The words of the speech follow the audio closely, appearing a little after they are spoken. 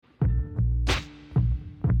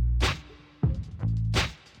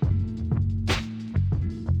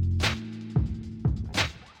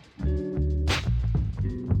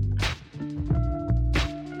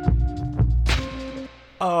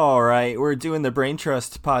All right, we're doing the Brain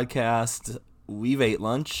Trust podcast. We've ate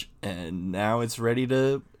lunch, and now it's ready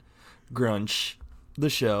to grunch the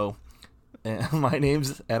show. And my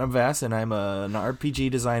name's Adam Vass, and I'm an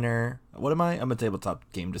RPG designer. What am I? I'm a tabletop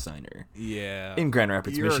game designer. Yeah. In Grand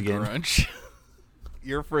Rapids, You're Michigan. A grunch.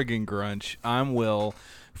 You're friggin' grunch. I'm Will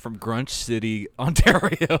from Grunch City,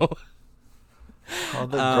 Ontario. All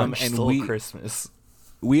the grunch and stole Christmas.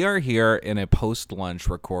 We are here in a post-lunch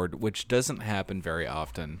record, which doesn't happen very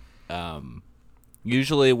often.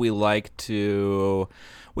 Usually we like to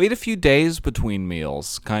wait a few days between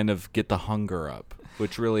meals, kind of get the hunger up,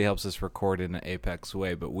 which really helps us record in an apex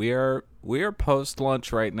way. But we are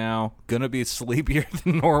post-lunch right now, gonna be sleepier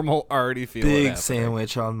than normal, already feeling Big happening.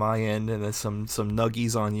 sandwich on my end, and then some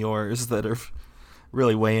nuggies on yours that are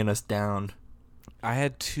really weighing us down. I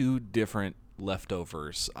had two different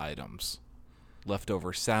leftovers items.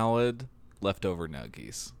 Leftover salad, leftover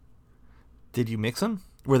nuggies. Did you mix them?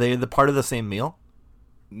 Were they the part of the same meal?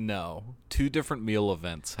 No. Two different meal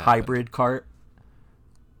events happened. Hybrid cart?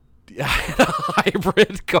 Yeah, I had a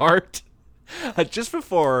hybrid cart. Just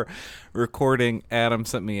before recording, Adam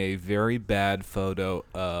sent me a very bad photo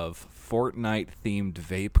of Fortnite-themed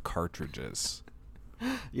vape cartridges.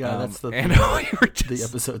 Yeah, that's the and we were just, the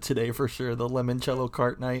episode today for sure. The limoncello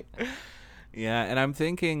cart night. Yeah, and I'm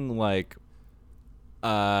thinking, like,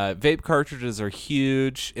 vape cartridges are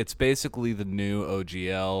huge. It's basically the new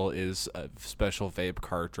OGL is a special vape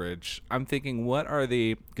cartridge. I'm thinking, what are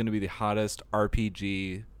going to be the hottest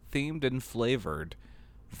RPG themed and flavored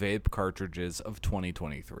vape cartridges of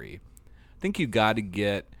 2023? I think you got to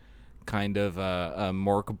get kind of a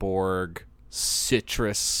Morkborg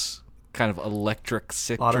citrus, kind of electric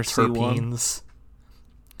citrusy A lot of one. terpenes.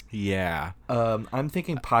 Yeah. I'm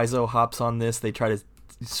thinking Paizo hops on this. They try to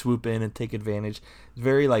swoop in and take advantage.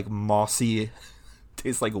 Very like mossy.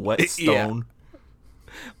 Tastes like wet stone. Yeah.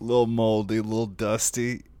 A little moldy, a little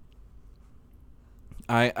dusty.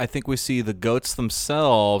 I think we see the goats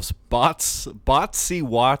themselves. Botsy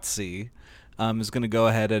Watsy is going to go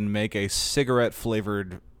ahead and make a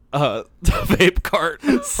cigarette-flavored vape cart.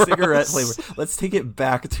 Cigarette flavor. Let's take it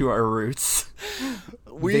back to our roots.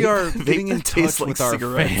 We are getting in touch with our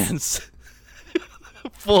fans.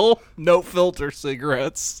 Full, no-filter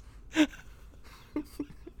cigarettes.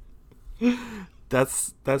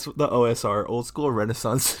 That's the OSR, old school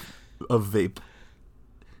renaissance of vape.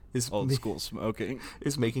 Old school smoking.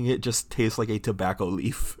 Is making it just taste like a tobacco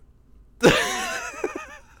leaf.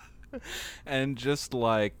 And just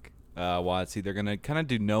like Watsy, they're going to kind of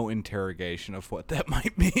do no interrogation of what that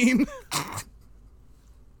might mean.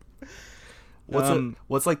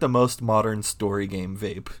 What's like the most modern story game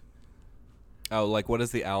vape? Oh, like what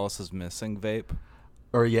is the Alice is Missing vape?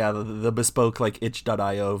 Or yeah, the bespoke like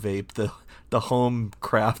itch.io vape, the home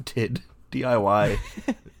crafted DIY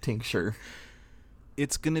tincture.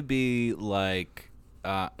 It's gonna be like,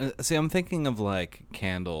 see, I'm thinking of like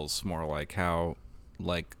candles, more like how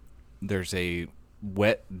like there's a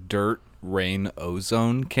wet dirt rain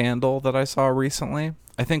ozone candle that I saw recently.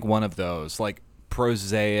 I think one of those, like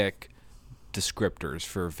prosaic descriptors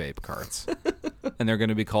for vape carts, and they're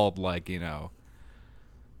gonna be called like, you know,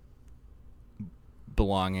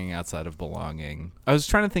 belonging outside of belonging. I was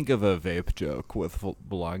trying to think of a vape joke with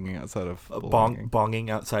belonging outside of belonging. Bonging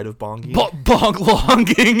outside of bonging.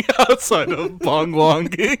 Bong-longing outside of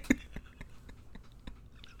bong-longing.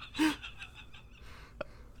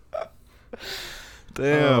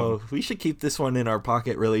 Damn. Oh, we should keep this one in our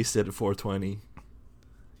pocket, released it at 420.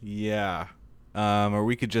 Yeah. Or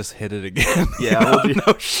we could just hit it again. Yeah,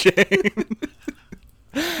 no shame.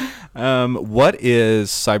 What is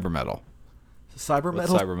cybermetal? Cybermetal.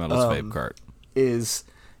 What's cybermetal's vape cart? Is,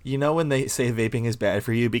 you know when they say vaping is bad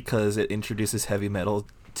for you because it introduces heavy metal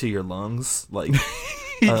to your lungs? Like,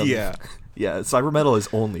 yeah. Yeah, cybermetal is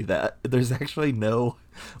only that. There's actually no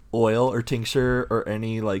oil or tincture or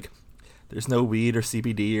any, like, there's no weed or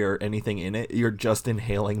CBD or anything in it. You're just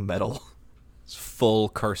inhaling metal. It's full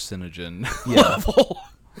carcinogen Yeah. level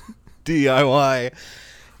DIY.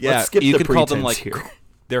 Yeah, Let's skip you the could call them like here.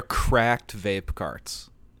 they're cracked vape carts.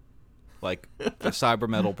 Like the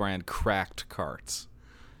cybermetal brand cracked carts.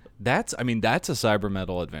 That's a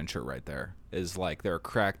cybermetal adventure right there. Is like there are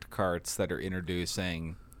cracked carts that are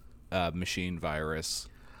introducing machine virus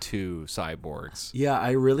to cyborgs. Yeah,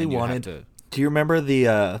 I really wanted to. Do you remember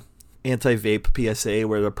the anti-vape PSA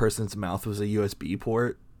where the person's mouth was a USB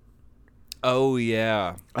port? Oh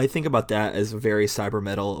yeah. I think about that as very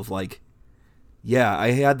cybermetal of like, yeah, I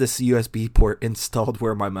had this USB port installed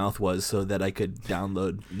where my mouth was so that I could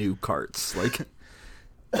download new carts. Like,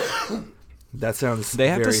 that sounds they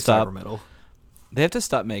have very to stop. cybermetal. They have to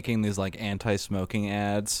stop making these like anti-smoking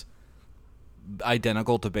ads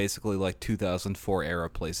identical to basically like 2004 era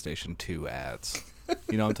PlayStation 2 ads.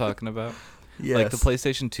 You know what I'm talking about? Yes. Like the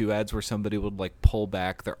PlayStation 2 ads where somebody would like pull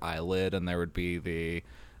back their eyelid and there would be the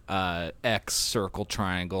X, circle,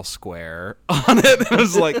 triangle, square on it. And it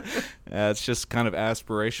was like, it's just kind of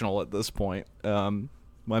aspirational at this point.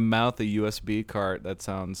 My mouth, a USB cart, that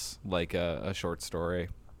sounds like a short story.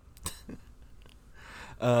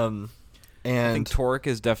 And I think Torque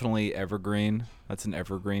is definitely evergreen. That's an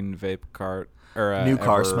evergreen vape cart. Or new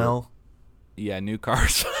car smell. Yeah, new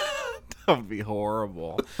cars. That would be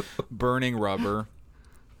horrible. Burning rubber.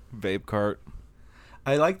 Vape cart.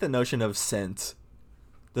 I like the notion of scent.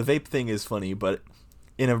 The vape thing is funny, but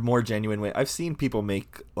in a more genuine way. I've seen people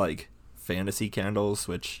make like fantasy candles,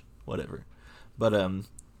 which whatever. But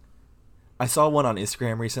I saw one on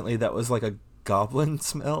Instagram recently that was like a goblin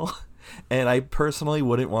smell, and I personally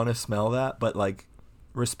wouldn't want to smell that, but like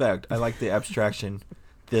respect. I like the abstraction,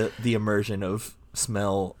 the immersion of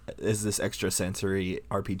smell is this extra sensory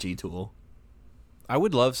RPG tool. I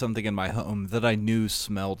would love something in my home that I knew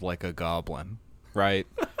smelled like a goblin, right?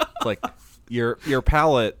 Like your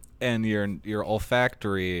palate and your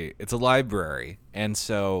olfactory, it's a library. And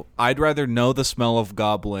so I'd rather know the smell of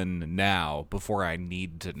goblin now before I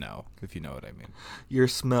need to know, if you know what I mean. Your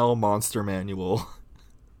smell monster manual.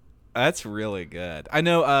 That's really good. I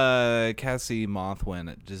know Cassie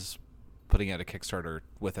Mothwin just putting out a Kickstarter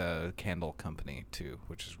with a candle company too,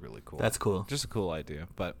 which is really cool. That's cool. Just a cool idea.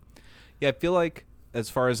 But yeah, I feel like as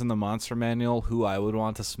far as in the monster manual, who I would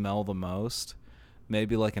want to smell the most,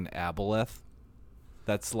 maybe like an aboleth.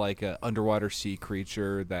 That's like an underwater sea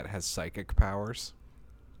creature that has psychic powers.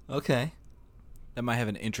 Okay. That might have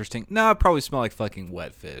an interesting... No, it'd probably smell like fucking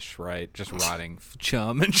wet fish, right? Just rotting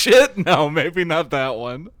chum and shit. No, maybe not that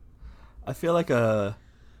one. I feel like an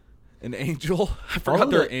angel. I forgot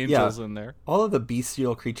there are angels in there. All of the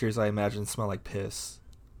bestial creatures I imagine smell like piss.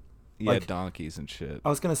 Yeah, Like, donkeys and shit. I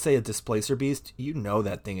was going to say a displacer beast. You know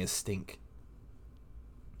that thing is stink.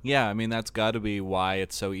 Yeah, I mean, that's got to be why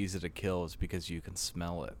it's so easy to kill, is because you can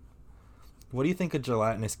smell it. What do you think a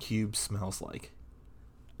gelatinous cube smells like?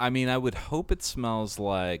 I mean, I would hope it smells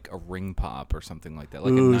like a ring pop or something like that,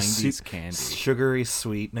 like a 90s candy. Sugary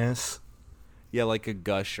sweetness. Yeah, like a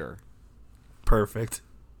gusher. Perfect.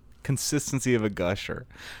 Consistency of a gusher.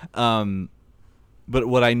 But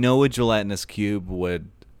what I know a gelatinous cube would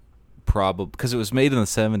probably, because it was made in the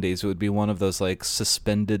 70s, it would be one of those like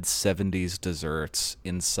suspended 70s desserts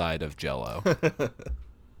inside of Jell-O.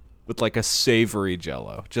 With like a savory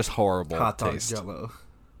Jell-O. Just horrible Hot dog taste. Jell-O.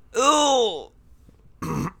 Ooh!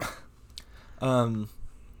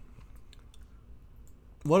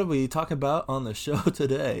 What are we talking about on the show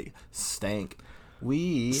today? Stank.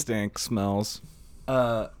 Stank smells.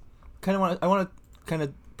 I want to kind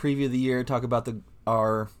of preview the year, talk about the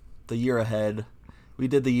year ahead. We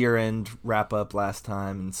did the year-end wrap-up last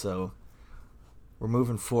time, and so we're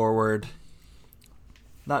moving forward.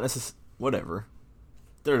 Not necessarily... Whatever.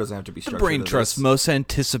 There doesn't have to be The structure. Brain Trust's most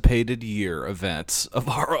anticipated year events of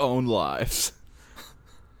our own lives.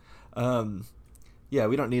 Yeah,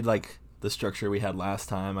 we don't need, like, the structure we had last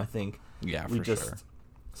time, I think. Yeah, we for just sure.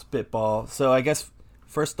 spitball. So I guess,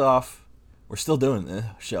 first off, we're still doing the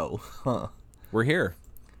show. Huh. We're here.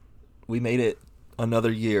 We made it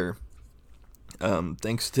another year.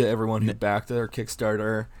 Thanks to everyone who backed our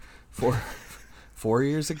Kickstarter 4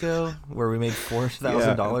 years ago, where we made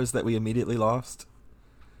 $4,000 that we immediately lost.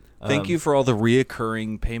 Thank you for all the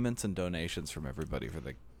reoccurring payments and donations from everybody for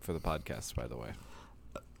the podcast, by the way.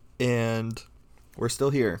 And we're still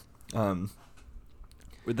here.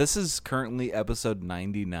 This is currently episode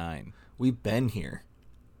 99. We've been here.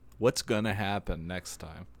 What's going to happen next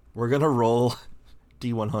time? We're going to roll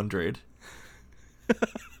D100.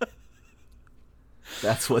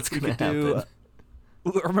 That's what's going to happen.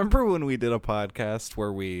 Remember when we did a podcast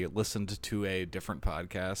where we listened to a different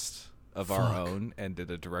podcast of our own and did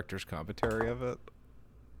a director's commentary of it?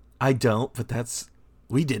 I don't, but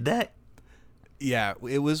we did that? Yeah,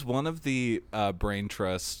 it was one of the Brain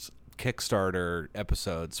Trust Kickstarter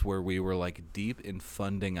episodes where we were like deep in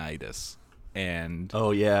funding-itis. And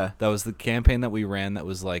oh, yeah. that was the campaign that we ran that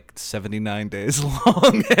was like 79 days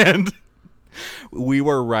long. And we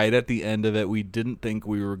were right at the end of it. We didn't think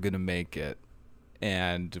we were going to make it.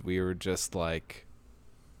 And we were just like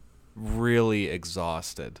really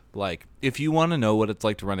exhausted. Like, if you want to know what it's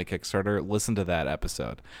like to run a Kickstarter, listen to that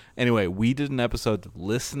episode. Anyway, we did an episode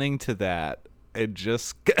listening to that and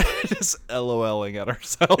just LOLing at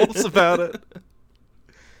ourselves about it.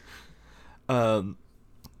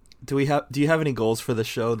 Do you have any goals for the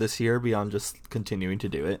show this year beyond just continuing to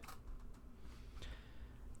do it?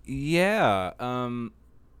 Yeah,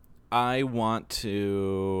 I want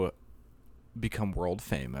to become world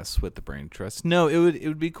famous with the Brain Trust. No, it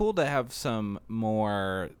would be cool to have some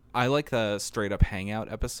more. I like the straight up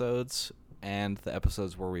hangout episodes and the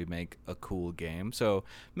episodes where we make a cool game. So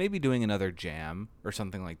maybe doing another jam or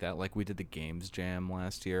something like that, like we did the games jam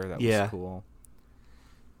last year. That was cool.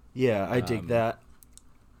 Yeah, I dig that.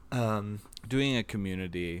 Doing a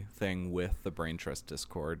community thing with the Brain Trust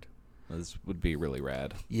Discord would be really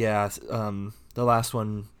rad. Yeah, the last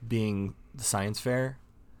one being the science fair,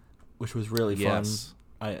 which was really fun. Yes.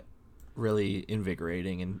 Really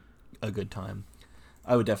invigorating and a good time.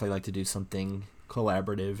 I would definitely like to do something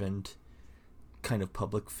collaborative and kind of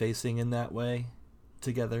public facing in that way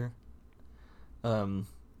together.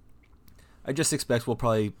 I just expect we'll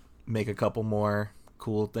probably make a couple more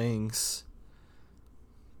cool things.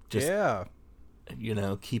 Just,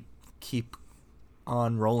 keep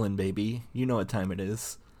on rolling, baby. You know what time it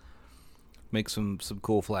is. Make some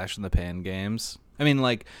cool flash in the pan games. I mean,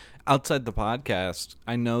 like, outside the podcast,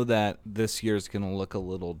 I know that this year's going to look a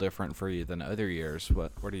little different for you than other years.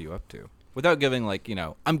 What are you up to? Without giving, like,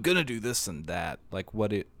 I'm going to do this and that. Like, what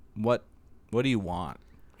do you want? What do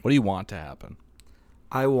you want to happen?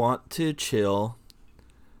 I want to chill.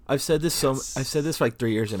 I've said this I've said this for like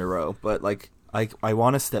 3 years in a row, but like I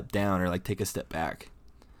want to step down or like take a step back.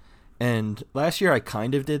 And last year I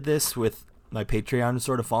kind of did this with my Patreon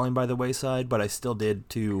sort of falling by the wayside, but I still did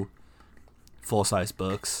 2 full-size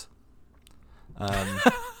books.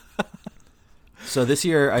 So this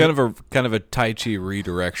year kind of a Tai Chi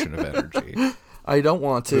redirection of energy. I don't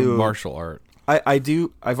want to martial art.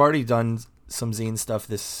 I've already done some zine stuff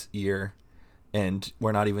this year, and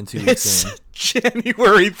we're not even 2 weeks in.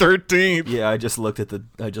 January 13th. Yeah, I just looked at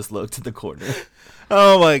the corner.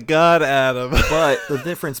 Oh my God, Adam. But the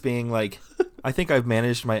difference being, like, I think I've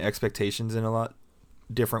managed my expectations in a lot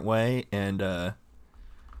different way, and the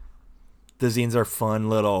zines are fun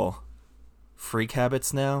little freak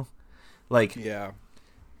habits now. Like, yeah,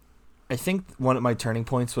 I think one of my turning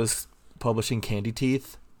points was publishing Candy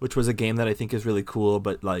Teeth, which was a game that I think is really cool,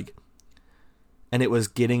 but like, and it was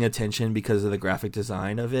getting attention because of the graphic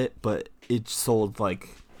design of it, but it sold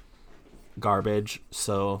like garbage.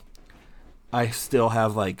 So I still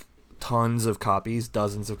have like tons of copies,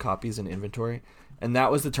 dozens of copies in inventory. And that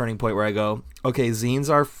was the turning point where I go, okay, zines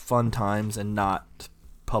are fun times and not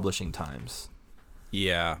publishing times.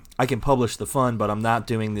 Yeah. I can publish the fun, but I'm not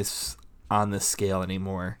doing this on this scale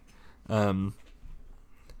anymore. And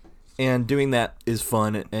doing that is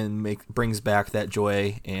fun and brings back that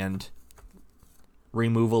joy and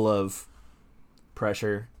removal of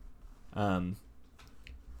pressure that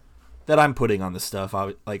I'm putting on the stuff.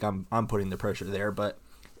 I'm putting the pressure there, but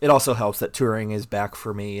it also helps that touring is back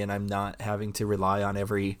for me and I'm not having to rely on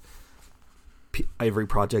every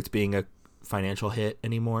project being a financial hit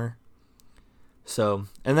anymore. So,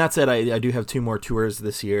 and that said, I do have 2 more tours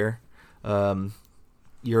this year.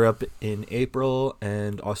 Europe in April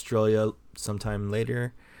and Australia sometime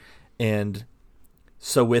later. And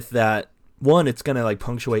so with that, one, it's going to like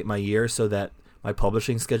punctuate my year so that my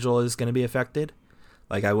publishing schedule is going to be affected.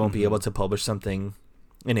 Like I won't be able to publish something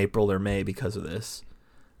in April or May because of this.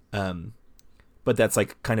 But that's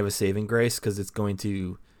like kind of a saving grace because it's going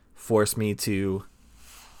to force me to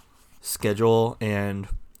schedule and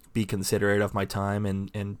be considerate of my time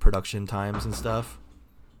and production times and stuff.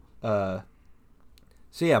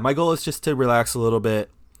 So yeah, my goal is just to relax a little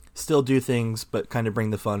bit, still do things, but kind of bring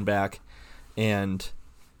the fun back and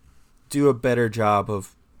do a better job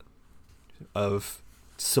of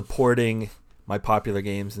supporting my popular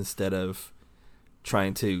games instead of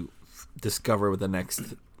trying to discover the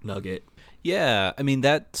next nugget. Yeah, I mean,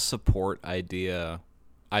 that support idea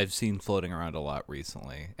I've seen floating around a lot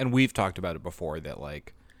recently. And we've talked about it before that,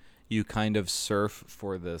 like, you kind of surf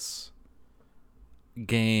for this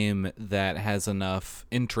game that has enough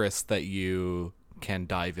interest that you can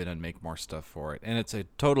dive in and make more stuff for it. And it's a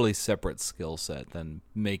totally separate skill set than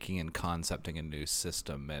making and concepting a new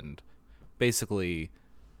system and basically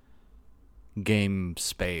game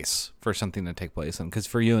space for something to take place in. Because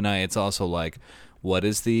for you and I, it's also like, what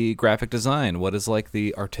is the graphic design? What is like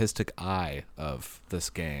the artistic eye of this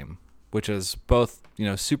game? Which is both,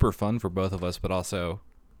 super fun for both of us, but also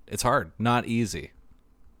it's hard, not easy.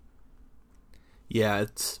 Yeah,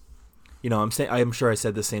 it's, I'm sure I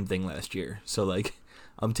said the same thing last year. So like,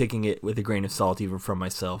 I'm taking it with a grain of salt even from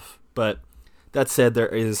myself. But that said, there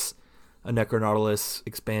is a Necronautilus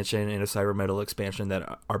expansion and a Cybermetal expansion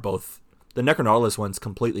that are both, the Necronautilus one's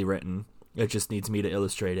completely written. It just needs me to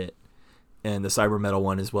illustrate it. And the Cybermetal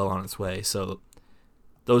one is well on its way. So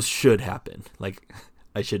those should happen. Like,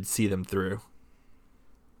 I should see them through.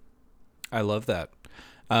 I love that.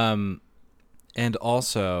 And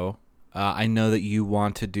also, I know that you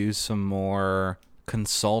want to do some more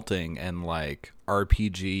consulting and like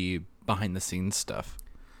RPG behind the scenes stuff.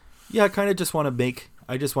 Yeah, I kind of just want to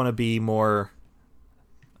I just want to be more,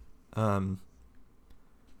 I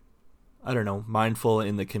don't know, mindful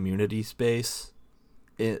in the community space,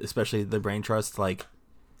 especially the Brain Trust. Like,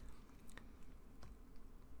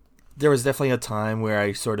 there was definitely a time where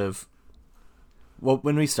I sort of, well,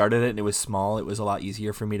 when we started it and it was small, it was a lot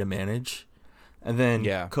easier for me to manage. And then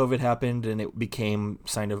COVID happened and it became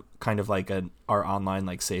kind of like our online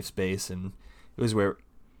like safe space, and it was where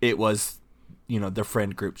it was, the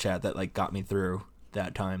friend group chat that like got me through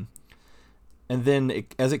that time. And then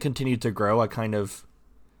as it continued to grow, I kind of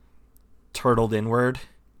turtled inward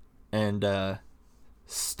and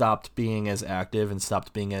stopped being as active and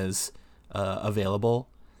stopped being as available.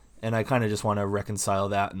 And I kind of just want to reconcile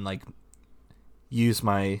that and like use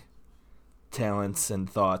my talents and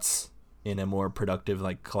thoughts in a more productive,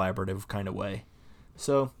 like collaborative kind of way.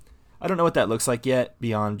 So I don't know what that looks like yet,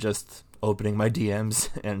 beyond just opening my DMs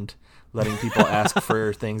and letting people ask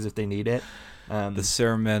for things if they need it. The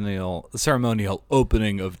ceremonial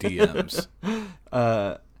opening of DMs.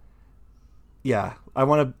 Yeah,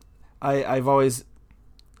 I've always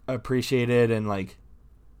appreciated and like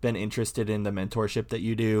been interested in the mentorship that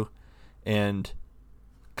you do, and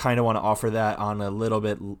kind of want to offer that on a little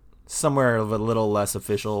bit somewhere of a little less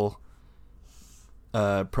official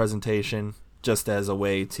presentation, just as a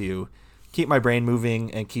way to keep my brain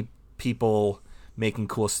moving and keep people making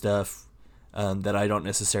cool stuff that I don't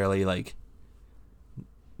necessarily like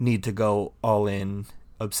need to go all in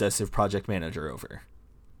obsessive project manager over.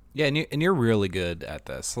 Yeah, and you're really good at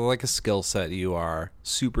this. So like a skill set you are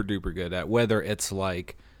super duper good at, whether it's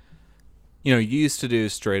like, you used to do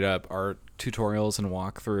straight up art tutorials and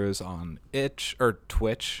walkthroughs on Itch or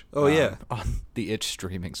Twitch. Oh, yeah. On the Itch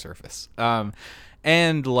streaming service.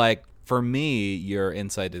 And like for me, your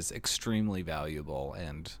insight is extremely valuable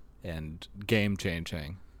and game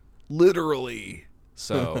changing. Literally.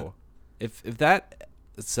 So if that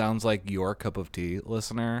sounds like your cup of tea,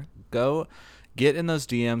 listener, go get in those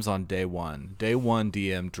DMs on day one. Day one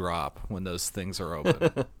DM drop when those things are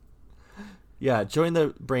open. Yeah, join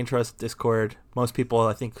the Brain Trust Discord. Most people,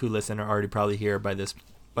 I think, who listen are already probably here by this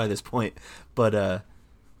point. But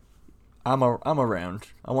I'm around.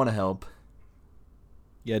 I want to help.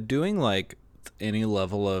 Yeah, doing like any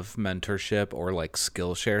level of mentorship or like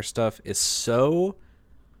Skillshare stuff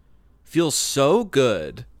feels so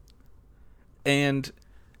good, and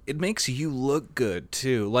it makes you look good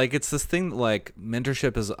too. Like, it's this thing, like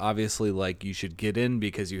mentorship is obviously like you should get in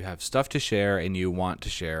because you have stuff to share and you want to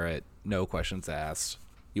share it. No questions asked.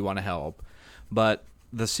 You want to help. But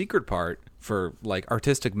the secret part for like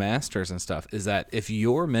artistic masters and stuff is that if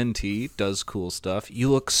your mentee does cool stuff, you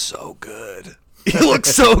look so good. You look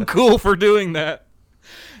so cool for doing that.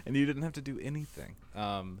 And you didn't have to do anything.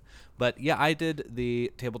 But yeah, I did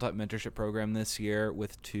the tabletop mentorship program this year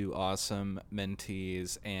with 2 awesome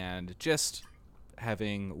mentees, and just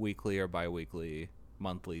having weekly or bi-weekly,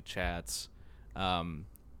 monthly chats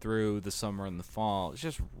through the summer and the fall. It's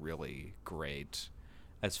just really great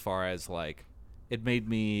as far as like, it made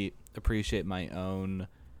me appreciate my own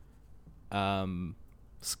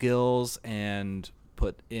skills and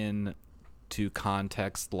put in to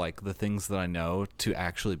context like the things that I know to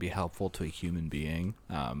actually be helpful to a human being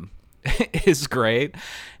is great.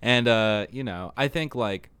 And I think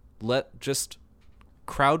like just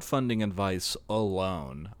crowdfunding advice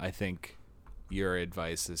alone, I think your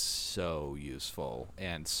advice is so useful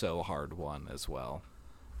and so hard won as well.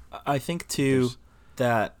 I think too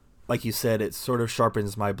that, like you said, it sort of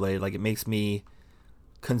sharpens my blade. Like, it makes me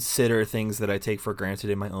consider things that I take for granted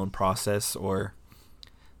in my own process, or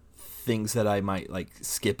things that I might like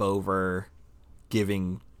skip over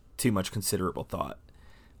giving too much considerable thought.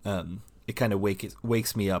 It kind of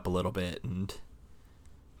wakes me up a little bit and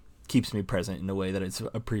keeps me present in a way that it's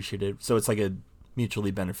appreciated. So it's like a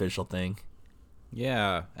mutually beneficial thing.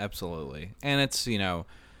 Yeah, absolutely. And it's,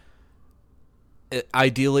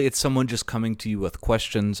 ideally it's someone just coming to you with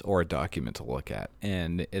questions or a document to look at,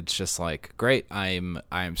 and it's just like, great, I'm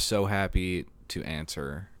so happy to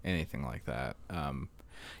answer anything like that.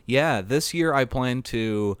 Yeah, this year I plan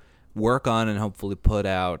to work on and hopefully put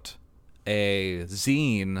out a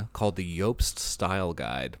zine called the Yopst Style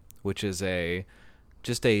Guide, which is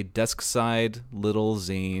just a desk side little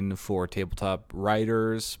zine for tabletop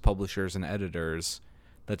writers, publishers, and editors.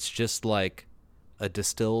 That's just like a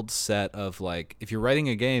distilled set of like, if you're writing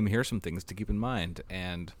a game, here's some things to keep in mind,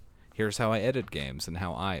 and here's how I edit games and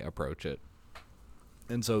how I approach it.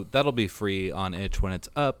 And so that'll be free on Itch when it's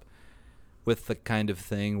up. with the kind of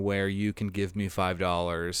thing where you can give me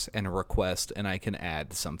 $5 and a request, and I can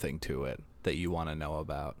add something to it that you want to know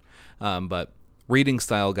about. But reading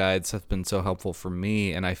style guides have been so helpful for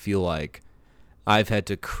me, and I feel like I've had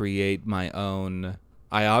to create my own.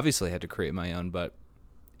 I obviously had to create my own, but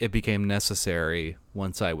it became necessary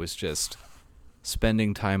once I was just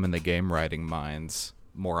spending time in the game writing mines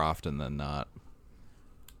more often than not.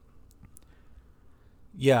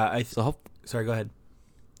 Yeah, sorry, go ahead.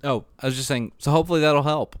 Oh, I was just saying, so hopefully that'll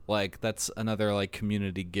help. Like, that's another, like,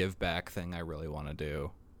 community give back thing I really want to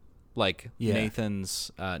do. Like, Nathan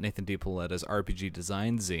DiPoletta's RPG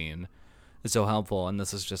Design Zine is so helpful, and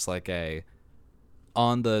this is just like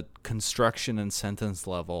on the construction and sentence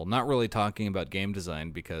level, not really talking about game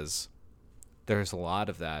design because there's a lot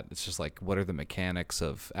of that. It's just like, what are the mechanics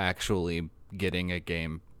of actually getting a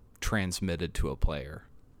game transmitted to a player?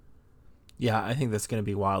 Yeah, I think that's going to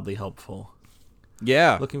be wildly helpful.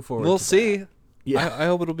 Yeah, looking forward. We'll to see. That. Yeah, I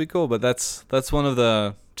hope it'll be cool. But that's one of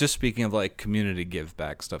the, just speaking of like community give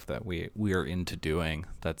back stuff that we are into doing.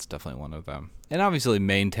 That's definitely one of them, and obviously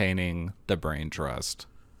maintaining the brain trust.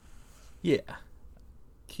 Yeah,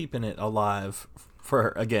 keeping it alive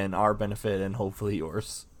for, again, our benefit and hopefully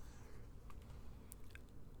yours.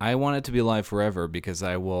 I want it to be alive forever because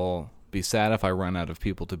I will be sad if I run out of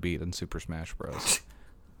people to beat in Super Smash Bros.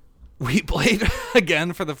 We played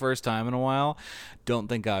again for the first time in a while. Don't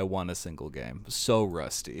think I won a single game. So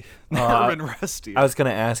rusty. Never been rusty. I was gonna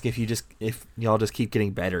ask if y'all just keep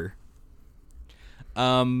getting better.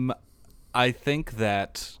 I think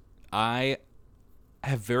that I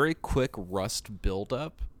have very quick rust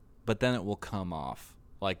buildup, but then it will come off.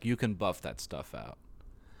 Like, you can buff that stuff out.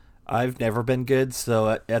 I've never been good,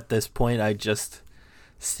 so at this point, I just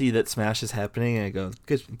see that Smash is happening and I go,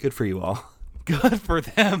 good for you all. Good for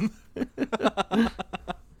them.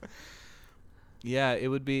 Yeah,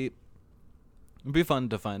 it'd be fun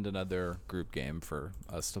to find another group game for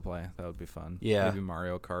us to play. That would be fun. Yeah. Maybe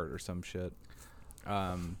Mario Kart or some shit.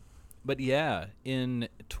 But yeah, in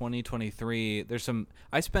 2023,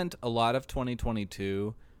 I spent a lot of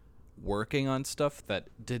 2022 working on stuff that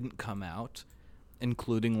didn't come out,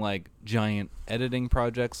 including like giant editing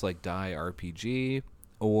projects like Die RPG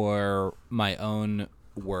or my own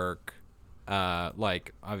work.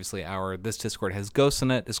 Like, obviously this Discord has Ghosts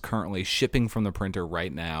in it, is currently shipping from the printer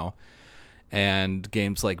right now, and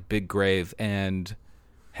games like Big Grave and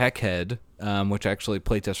Heckhead, which I actually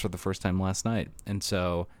playtest for the first time last night. And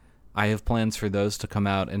so I have plans for those to come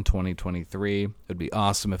out in 2023. It'd be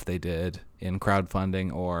awesome if they did in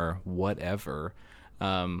crowdfunding or whatever.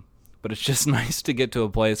 But it's just nice to get to a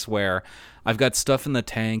place where I've got stuff in the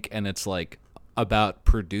tank and it's like about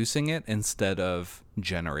producing it instead of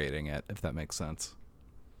generating it, if that makes sense.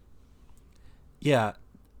 Yeah,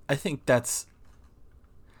 I think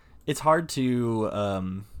it's hard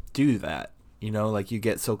to do that, like you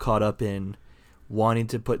get so caught up in wanting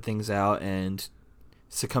to put things out and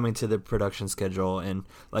succumbing to the production schedule, and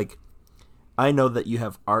like I know that you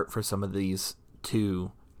have art for some of these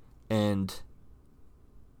too, and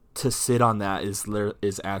to sit on that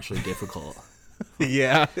is actually difficult.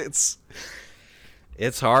 Yeah, it's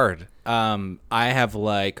hard. I have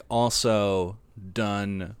like also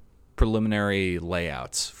done preliminary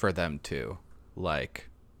layouts for them too, like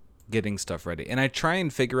getting stuff ready. And I try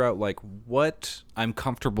and figure out like what I'm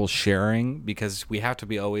comfortable sharing, because we have to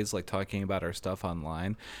be always like talking about our stuff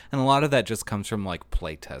online. And a lot of that just comes from like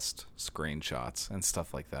playtest screenshots and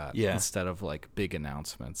stuff like that, instead of like big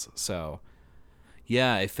announcements. So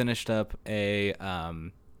yeah, I finished up a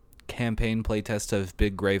campaign playtest of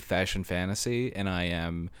Big Grave Fashion Fantasy, and I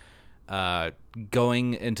am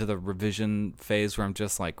going into the revision phase where I'm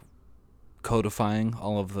just like codifying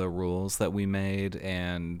all of the rules that we made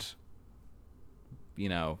and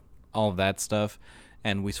all of that stuff.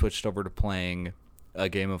 And we switched over to playing a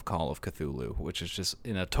game of Call of Cthulhu, which is just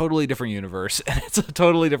in a totally different universe, and it's a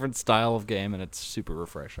totally different style of game, and it's super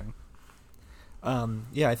refreshing.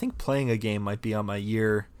 Yeah, I think playing a game might be on my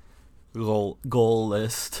year goal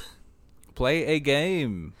list. Play a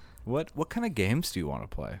game. What kind of games do you want to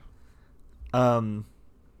play?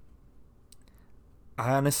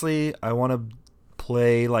 Honestly, I want to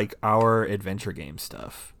play like our adventure game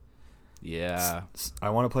stuff. Yeah. I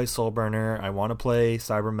want to play Soulburner. I want to play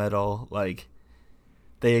Cyber Metal. Like,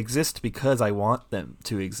 they exist because I want them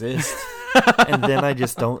to exist. And then I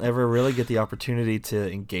just don't ever really get the opportunity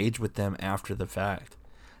to engage with them after the fact.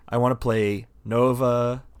 I want to play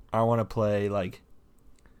Nova. I want to play, like,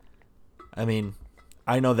 I mean,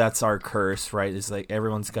 I know that's our curse, right? It's like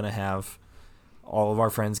everyone's going to have all of our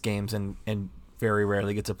friends' games and very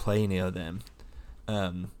rarely get to play any of them.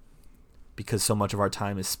 because so much of our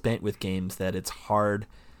time is spent with games that it's hard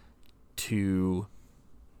to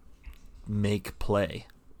make play,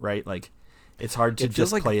 right? Like, it's hard to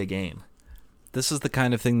just play a game. This is the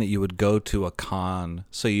kind of thing that you would go to a con,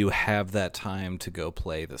 so you have that time to go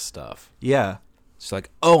play the stuff. Yeah. It's like,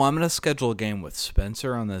 oh, I'm going to schedule a game with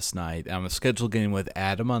Spencer on this night. I'm going to schedule a game with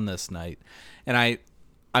Adam on this night. And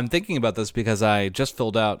I'm thinking about this because I just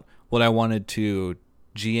filled out what I wanted to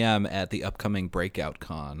GM at the upcoming Breakout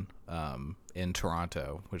Con in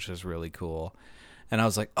Toronto, which is really cool. And I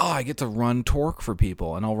was like, oh, I get to run Torque for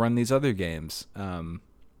people, and I'll run these other games.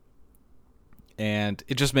 And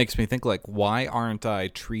it just makes me think, like, why aren't I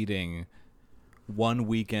treating one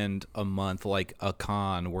weekend a month like a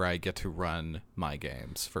con where I get to run my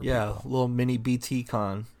games for people? Yeah, a little mini BT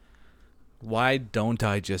con. Why don't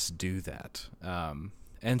I just do that?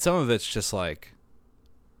 And some of it's just like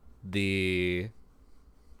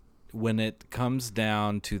when it comes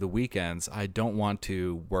down to the weekends, I don't want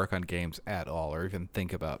to work on games at all or even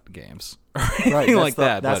think about games or anything like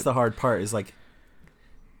that. That's the hard part is like,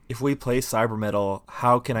 if we play Cyber Metal,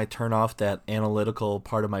 how can I turn off that analytical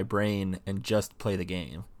part of my brain and just play the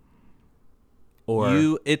game?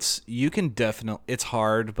 Or it's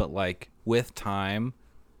hard, but like with time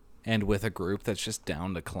and with a group that's just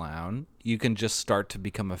down to clown, you can just start to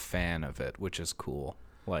become a fan of it, which is cool.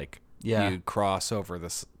 Like, you cross over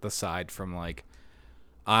the side from like,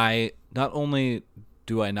 not only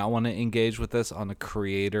do I not want to engage with this on a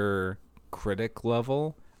creator critic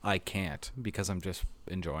level, I can't because I'm just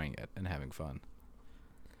enjoying it and having fun.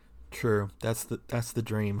 True. That's the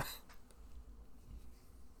dream.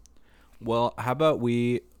 Well, how about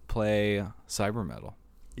we play Cyber Metal?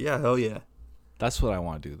 Yeah, hell yeah. That's what I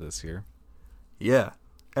want to do this year. Yeah,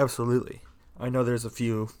 absolutely. I know there's a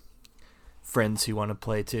few friends who want to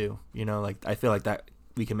play too. You know, like, I feel like that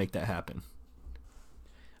we can make that happen.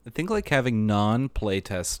 I think like having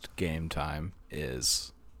non-playtest game time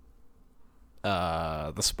is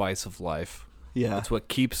the spice of life. Yeah. It's what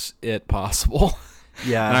keeps it possible.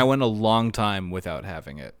 Yeah. And I went a long time without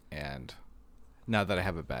having it, and now that I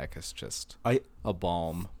have it back, it's just a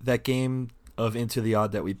balm. That game of Into the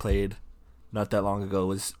Odd that we played not that long ago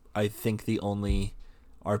was, I think, the only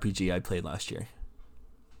RPG I played last year.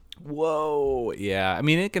 Whoa. Yeah. I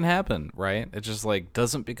mean, it can happen, right? It just like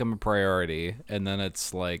doesn't become a priority, and then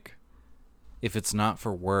it's like, if it's not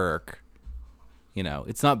for work, you know,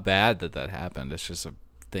 it's not bad that happened. It's just a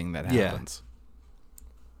thing that happens. Yeah.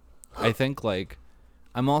 I think like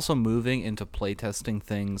I'm also moving into playtesting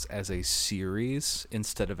things as a series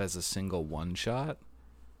instead of as a single one shot.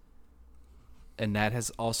 And that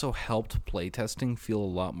has also helped playtesting feel a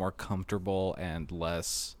lot more comfortable and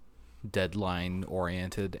less deadline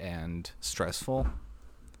oriented and stressful.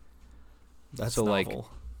 That's so novel. Like,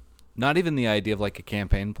 not even the idea of like a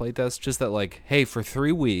campaign playtest, just that like, hey, for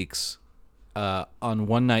 3 weeks, on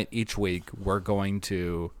one night each week, we're going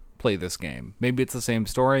to play this game. Maybe it's the same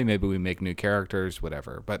story, maybe we make new characters,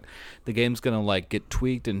 whatever. But the game's gonna like get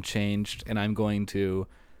tweaked and changed, and I'm going to,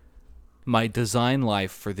 my design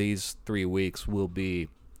life for these 3 weeks will be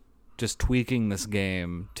just tweaking this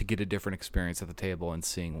game to get a different experience at the table and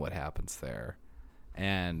seeing what happens there.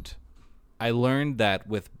 And I learned that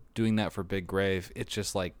with doing that for Big Grave, it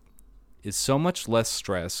just like is so much less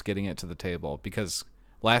stress getting it to the table, because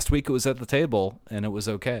last week it was at the table and it was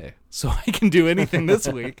okay. So I can do anything this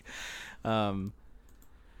week. And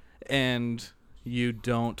you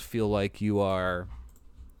don't feel like you are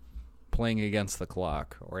playing against the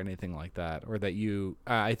clock or anything like that. Or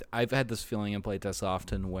that I've had this feeling in playtests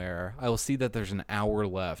often where I will see that there's an hour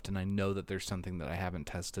left and I know that there's something that I haven't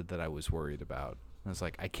tested that I was worried about. And it's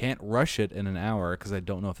like, I can't rush it in an hour because I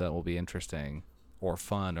don't know if that will be interesting or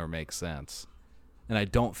fun or make sense. And I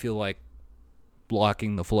don't feel like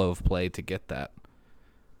blocking the flow of play to get that.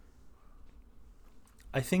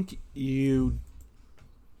 I think you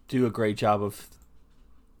do a great job of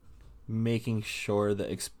making sure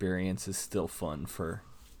the experience is still fun for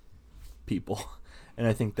people. And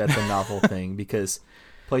I think that's a novel thing, because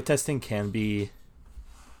playtesting can be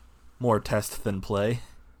more test than play.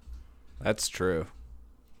 That's true.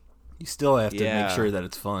 You still have to make sure that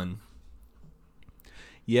it's fun.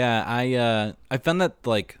 Yeah, I found that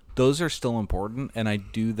like those are still important, and I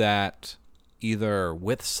do that either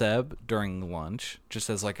with Seb during lunch, just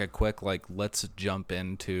as like a quick like, let's jump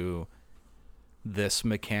into this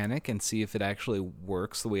mechanic and see if it actually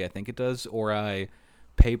works the way I think it does, or I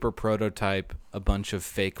paper prototype a bunch of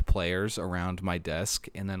fake players around my desk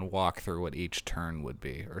and then walk through what each turn would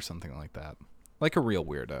be or something like that. Like a real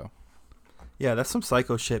weirdo. Yeah, that's some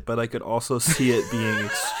psycho shit, but I could also see it being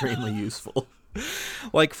extremely useful.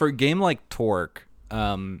 Like for a game like Torque,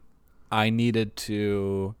 I needed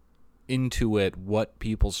to intuit what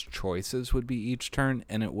people's choices would be each turn,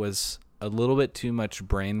 and it was a little bit too much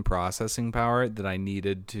brain processing power that I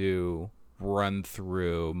needed to run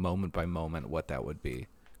through moment by moment what that would be,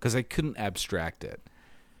 because I couldn't abstract it.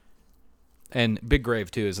 And Big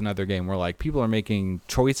Grave 2 is another game where like people are making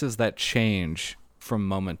choices that change from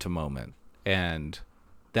moment to moment, and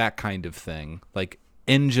that kind of thing, like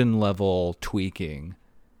engine level tweaking,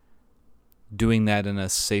 doing that in a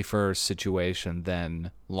safer situation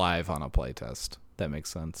than live on a playtest. That makes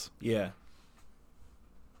sense. Yeah.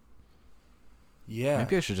 Yeah.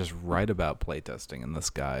 Maybe I should just write about playtesting in this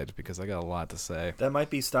guide, because I got a lot to say. That might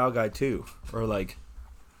be style guide too, or like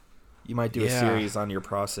you might do a series on your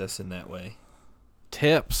process in that way.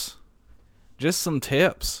 Tips. Just some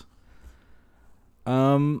tips.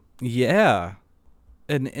 Yeah.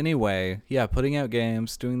 And anyway, yeah, putting out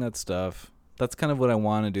games, doing that stuff. That's kind of what I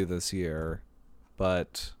want to do this year.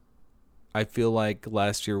 But I feel like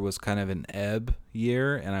last year was kind of an ebb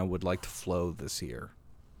year, and I would like to flow this year.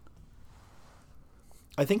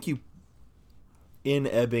 I think you, in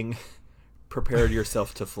ebbing, prepared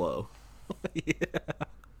yourself to flow. Yeah.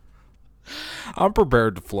 I'm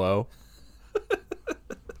prepared to flow.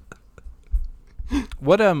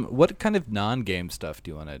 What kind of non-game stuff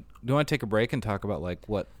do you want to take a break and talk about, like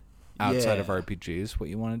what outside of RPGs, what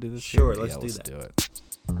you want to do this year? Sure, let's do it.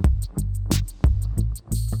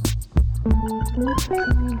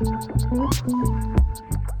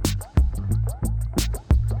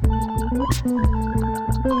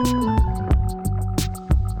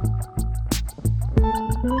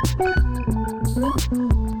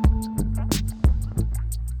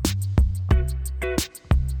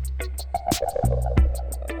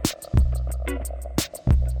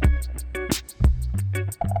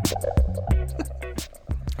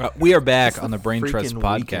 We are back on the Brain Trust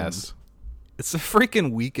podcast. Weekend. It's a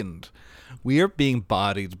freaking weekend. We are being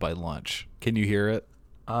bodied by lunch. Can you hear it?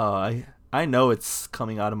 Oh, I know it's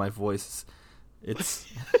coming out of my voice. It's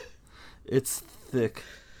it's thick.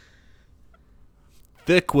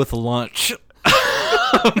 Thick with lunch.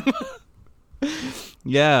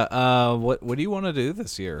 Yeah. What do you want to do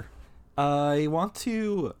this year? I want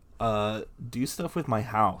to do stuff with my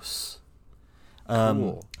house.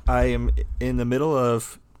 Cool. I am in the middle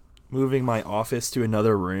of moving my office to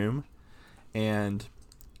another room, and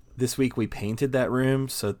this week we painted that room.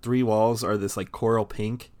 So 3 walls are this like coral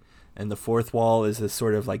pink, and the 4th wall is this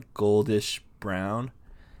sort of like goldish brown.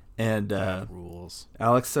 And that rules.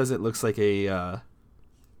 Alex says it looks like a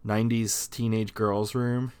 90s teenage girl's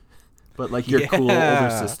room, but like your cool older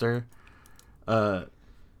sister,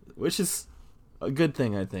 which is a good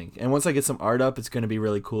thing, I think. And once I get some art up, it's going to be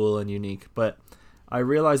really cool and unique. But I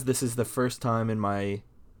realize this is the first time in my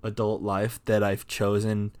adult life that I've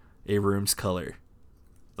chosen a room's color.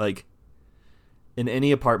 Like, in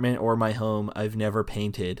any apartment or my home, I've never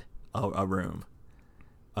painted a room.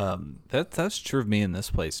 That's true of me in this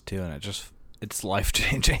place too, and it's life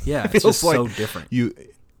changing. Yeah, it it's feels just like so different.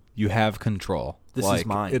 You have control. This like, is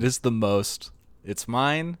mine. It is the most. It's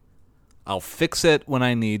mine. I'll fix it when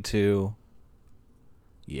I need to.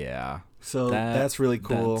 Yeah. So that's really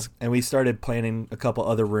cool. And we started planning a couple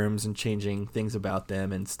other rooms and changing things about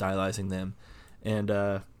them and stylizing them. And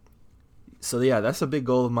so yeah, that's a big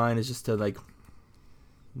goal of mine, is just to like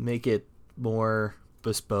make it more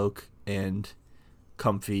bespoke and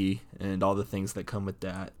comfy and all the things that come with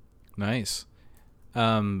that. Nice.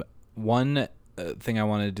 One thing I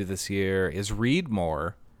want to do this year is read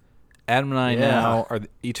more. Adam and I now are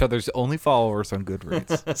each other's only followers on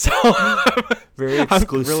Goodreads. So very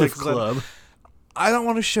exclusive really club. I don't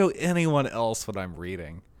want to show anyone else what I'm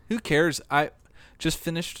reading. Who cares? I just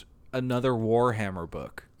finished another Warhammer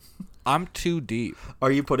book. I'm too deep.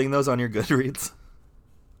 Are you putting those on your Goodreads?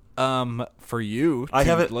 For you, I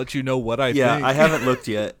haven't let you know what I think. Yeah, I haven't looked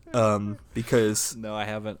yet. Because no, I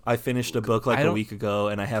haven't. I finished a book like a week ago,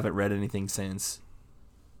 and I haven't read anything since.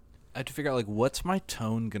 I have to figure out like what's my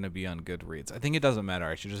tone gonna be on Goodreads. I think it doesn't matter.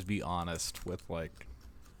 I should just be honest with like.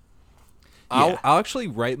 I'll actually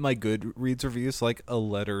write my Goodreads reviews like a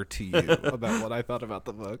letter to you about what I thought about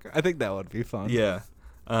the book. I think that would be fun. Yeah,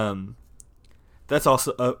 that's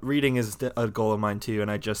also reading is a goal of mine too. And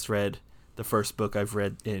I just read the first book I've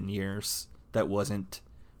read in years that wasn't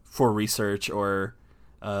for research or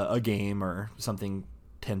a game or something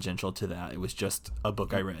tangential to that. It was just a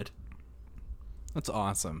book I read. That's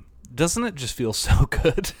awesome. Doesn't it just feel so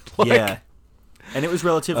good? Yeah. And it was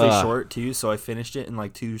relatively short too, so I finished it in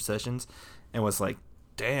like 2 sessions and was like,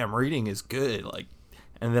 damn, reading is good. Like,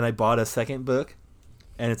 and then I bought a second book,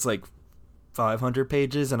 and it's like 500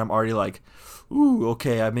 pages, and I'm already like, ooh,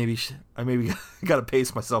 okay, I maybe gotta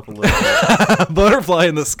pace myself a little bit. Butterfly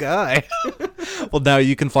in the sky. Well, now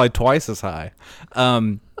you can fly twice as high.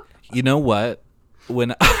 You know what?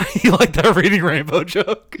 When you like that reading rainbow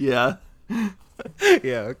joke? Yeah.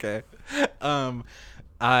 Yeah, okay.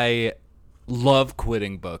 I love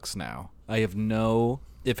quitting books now. I have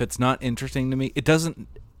if it's not interesting to me,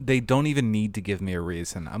 they don't even need to give me a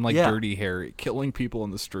reason. I'm like Dirty Harry killing people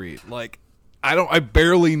in the street. Like, I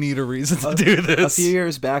barely need a reason to do this. A few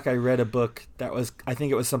years back, I read a book that was, I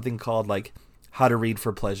think it was something called like How to Read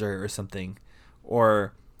for Pleasure or something.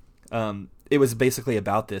 Or it was basically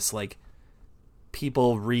about this, like,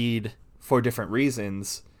 people read for different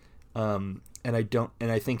reasons. And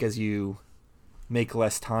I think as you make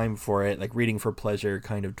less time for it, like reading for pleasure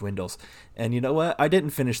kind of dwindles. And you know what? I didn't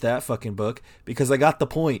finish that fucking book because I got the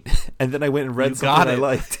point. And then I went and read something I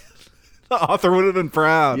liked. The author would have been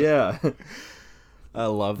proud. Yeah. I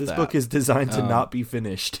love this that. book is designed to not be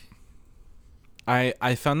finished.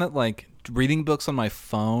 I found that like reading books on my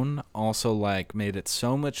phone also like made it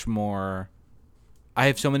so much more. I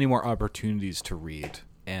have so many more opportunities to read,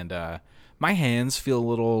 and my hands feel a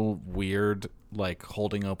little weird like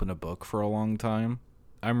holding open a book for a long time.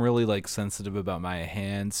 I'm really like sensitive about my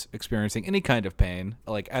hands experiencing any kind of pain.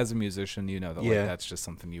 Like as a musician, you know that like that's just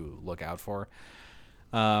something you look out for.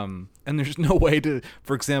 And there's no way to,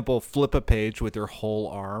 for example, flip a page with your whole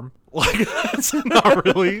arm. Like that's not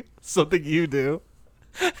really something you do.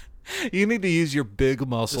 You need to use your big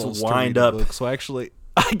muscles just wind up. To read a book. So actually,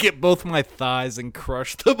 I get both my thighs and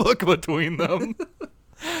crush the book between them.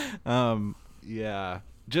 Yeah,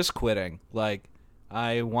 just quitting. Like,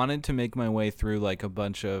 I wanted to make my way through like a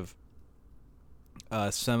bunch of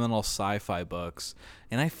seminal sci-fi books,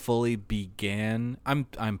 and I fully began. I'm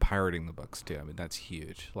pirating the books too. I mean, that's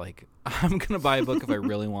huge. Like, I'm gonna buy a book if I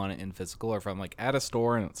really want it in physical, or if I'm like at a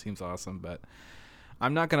store and it seems awesome. But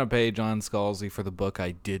I'm not gonna pay John Scalzi for the book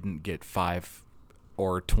I didn't get 5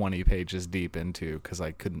 or 20 pages deep into because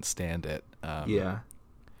I couldn't stand it.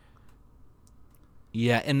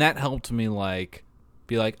 Yeah, and that helped me like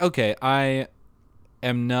be like, okay, I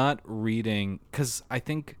am not reading, because I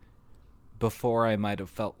think before I might have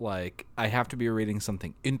felt like I have to be reading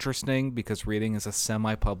something interesting because reading is a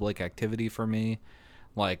semi-public activity for me,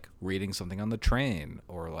 like reading something on the train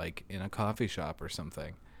or like in a coffee shop or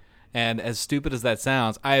something. And as stupid as that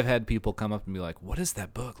sounds, I have had people come up and be like, what is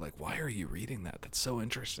that book? Like, why are you reading that? That's so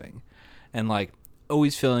interesting. And like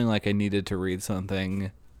always feeling like I needed to read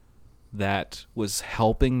something that was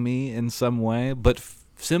helping me in some way, but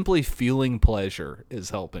simply feeling pleasure is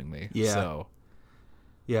helping me. Yeah. So.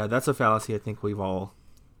 Yeah, that's a fallacy I think we've all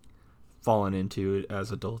fallen into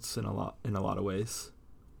as adults in a lot of ways.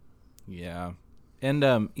 Yeah.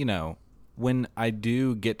 And you know, when I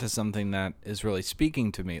do get to something that is really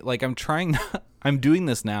speaking to me, like I'm doing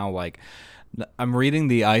this now, like I'm reading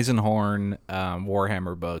the Eisenhorn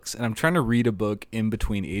Warhammer books, and I'm trying to read a book in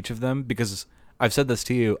between each of them because I've said this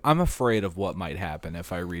to you, I'm afraid of what might happen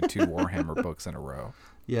if I read 2 Warhammer books in a row.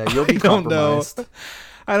 Yeah, you'll be compromised.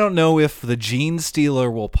 I don't know if the Gene Stealer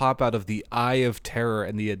will pop out of the Eye of Terror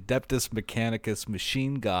and the Adeptus Mechanicus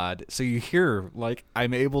Machine God. So you hear, like,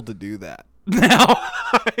 I'm able to do that now.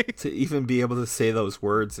 To even be able to say those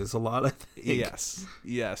words is a lot, I think.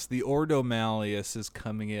 Yes. The Ordo Malleus is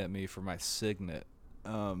coming at me for my signet.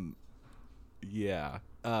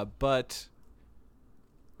 But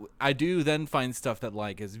I do then find stuff that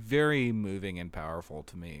like is very moving and powerful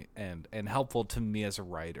to me and helpful to me as a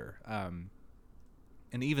writer.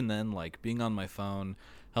 And even then, like being on my phone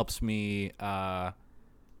helps me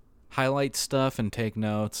highlight stuff and take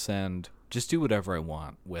notes and just do whatever I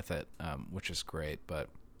want with it, which is great. But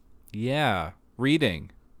yeah,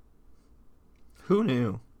 reading. Who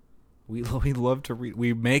knew? We love to read.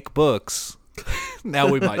 We make books.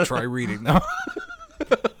 Now we might try reading them.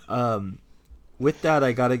 With that,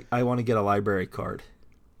 I want to get a library card.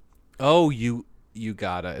 Oh, you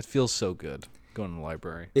gotta. It feels so good going to the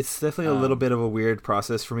library. It's definitely a little bit of a weird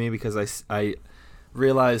process for me because I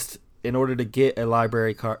realized in order to get a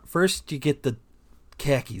library card, first you get the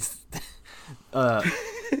khakis.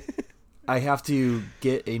 I have to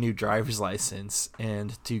get a new driver's license,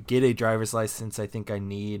 and to get a driver's license, I think I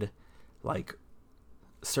need like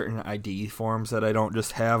certain ID forms that I don't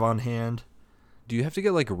just have on hand. Do you have to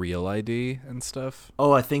get like real ID and stuff?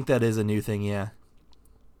 Oh, I think that is a new thing, yeah.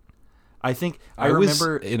 I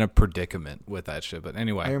remember in a predicament with that shit, but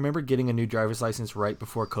anyway. I remember getting a new driver's license right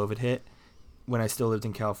before COVID hit when I still lived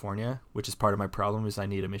in California, which is part of my problem is I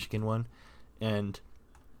need a Michigan one. And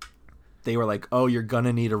they were like, oh, you're going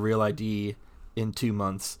to need a real ID in 2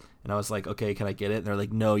 months. And I was like, okay, can I get it? And they're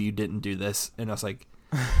like, no, you didn't do this. And I was like,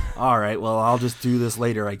 all right, well, I'll just do this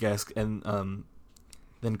later, I guess. And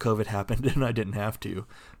then COVID happened and I didn't have to.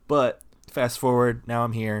 But fast forward, now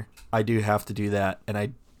I'm here. I do have to do that. And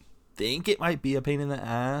I think it might be a pain in the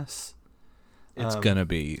ass. It's going to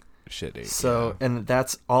be shitty. So, and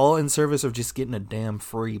that's all in service of just getting a damn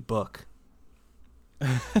free book.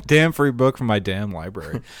 Damn free book from my damn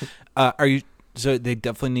library. So they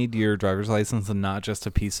definitely need your driver's license and not just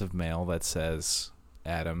a piece of mail that says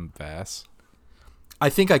Adam Vass? I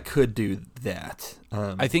think I could do that.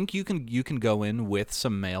 I think you can go in with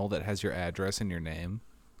some mail that has your address and your name.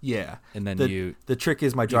 Yeah. And then the trick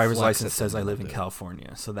is my driver's flex license it says a I little live in bit.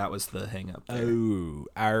 California, so that was the hang up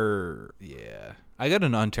there. Yeah. I got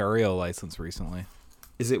an Ontario license recently.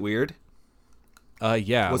 Is it weird?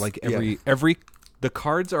 Yeah, the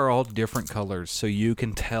cards are all different colors, so you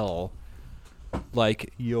can tell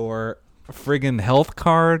like your friggin' health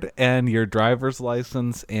card and your driver's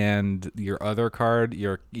license and your other card,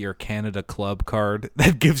 your Canada Club card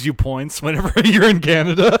that gives you points whenever you're in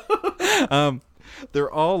Canada.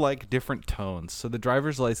 They're all like different tones. So the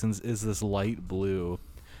driver's license is this light blue.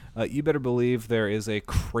 You better believe there is a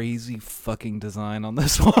crazy fucking design on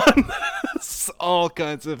this one. It's all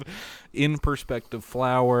kinds of in perspective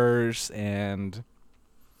flowers and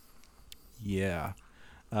yeah.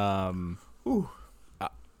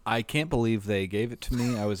 I can't believe they gave it to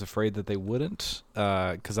me. I was afraid that they wouldn't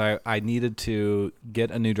because I needed to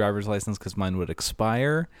get a new driver's license because mine would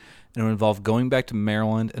expire. And it would involve going back to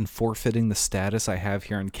Maryland and forfeiting the status I have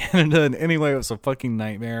here in Canada. And anyway, it was a fucking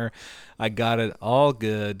nightmare. I got it all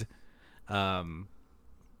good. Yeah.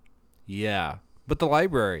 But the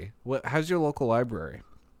library. How's your local library?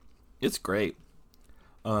 It's great.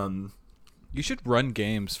 You should run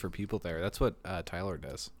games for people there. That's what Tyler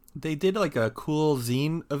does. They did like a cool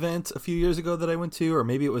zine event a few years ago that I went to, or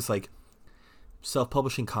maybe it was like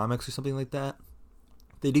self-publishing comics or something like that.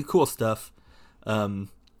 They do cool stuff.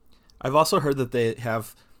 I've also heard that they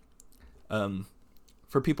have,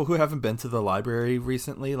 for people who haven't been to the library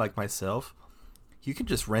recently, like myself, you can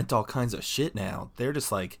just rent all kinds of shit now. They're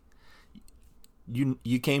just like,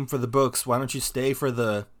 you came for the books, why don't you stay for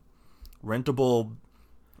the rentable,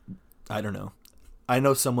 I don't know. I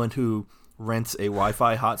know someone who rents a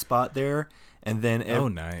Wi-Fi hotspot there, and then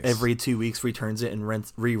nice. every 2 weeks returns it and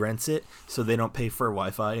re-rents it, so they don't pay for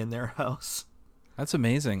Wi-Fi in their house. That's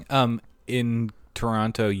amazing. In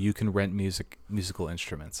Toronto, you can rent musical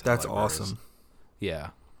instruments. That's libraries. awesome. Yeah.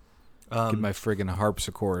 Get my friggin'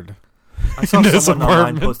 harpsichord. I saw in this someone online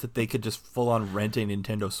apartment. post that they could just full-on rent a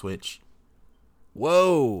Nintendo Switch.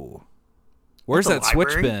 Whoa. Where's At that the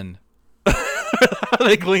Switch library? been? How are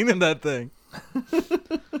they cleaning that thing?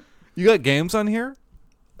 You got games on here?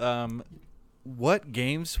 What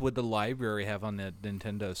games would the library have on the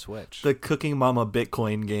Nintendo Switch? The Cooking Mama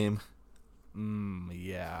Bitcoin game.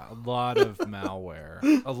 Yeah, a lot of malware.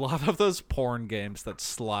 A lot of those porn games that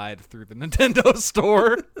slide through the Nintendo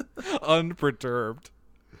store unperturbed.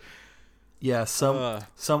 Yeah, some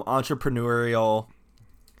entrepreneurial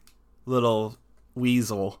little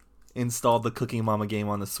weasel installed the Cooking Mama game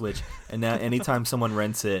on the Switch, and now anytime someone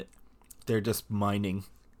rents it, they're just mining.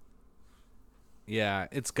 Yeah,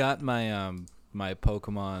 it's got my my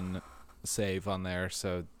Pokemon save on there,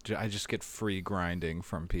 so I just get free grinding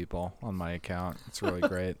from people on my account. It's really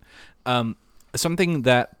great. Something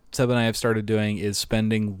that Seb and I have started doing is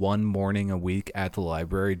spending one morning a week at the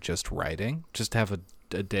library just writing, just to have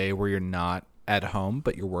a day where you're not at home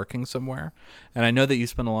but you're working somewhere. And I know that you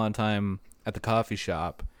spend a lot of time at the coffee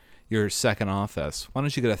shop, your second office. Why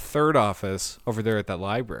don't you get a third office over there at that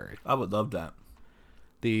library? I would love that.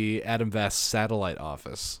 The Adam Vass satellite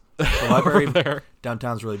office. The library there.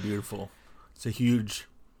 downtown's really beautiful. It's a huge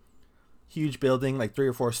building, like 3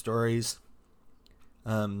 or 4 stories.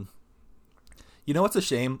 You know what's a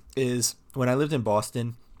shame is when I lived in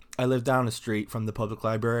Boston, I lived down the street from the public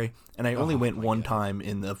library, and I only went one time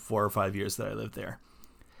in the 4 or 5 years that I lived there.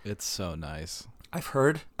 It's so nice. I've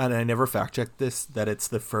heard, and I never fact-checked this, that it's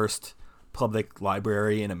the first public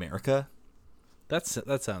library in America. That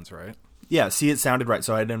sounds right. Yeah, see, it sounded right,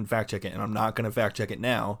 so I didn't fact-check it, and I'm not going to fact-check it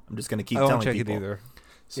now. I'm just going to keep I won't telling check people. it either.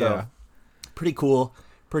 So, Yeah. pretty cool,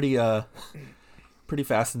 pretty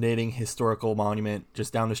fascinating historical monument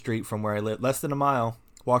just down the street from where I live. Less than a mile.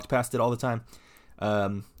 Walked past it all the time.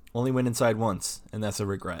 Only went inside once, and that's a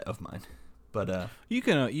regret of mine. But You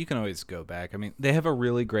can always go back. I mean, they have a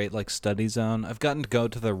really great like study zone. I've gotten to go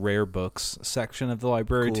to the rare books section of the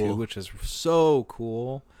library too, Cool. which is so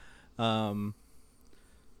cool.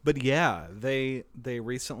 But yeah, they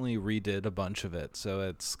recently redid a bunch of it, so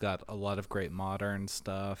it's got a lot of great modern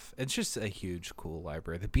stuff. It's just a huge, cool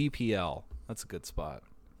library. The BPL, that's a good spot.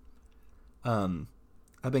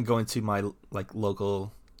 I've been going to my like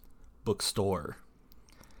local bookstore.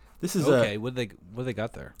 This is okay. What they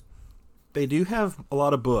got there? They do have a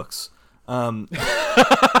lot of books.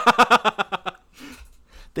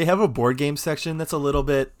 They have a board game section that's a little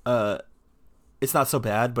bit. It's not so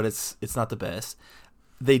bad, but it's not the best.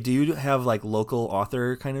 They do have like local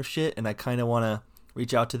author kind of shit, and I kind of want to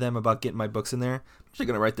reach out to them about getting my books in there. I'm actually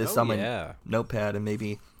gonna write this on my notepad, and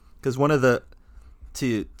maybe because one of the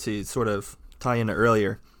to sort of tie into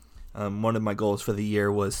earlier, one of my goals for the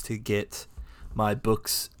year was to get my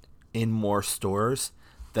books in more stores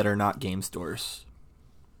that are not game stores.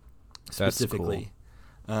 Specifically,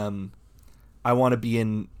 that's cool. I want to be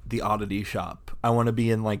in the oddity shop. I want to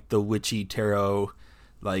be in like the witchy tarot,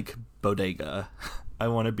 like bodega. I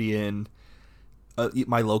want to be in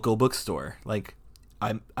my local bookstore. Like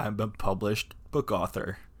I'm a published book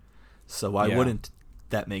author, so why wouldn't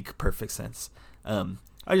that make perfect sense?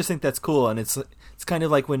 I just think that's cool, and it's kind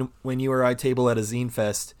of like when you or I table at a zine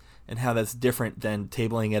fest, and how that's different than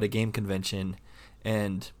tabling at a game convention,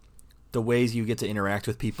 and the ways you get to interact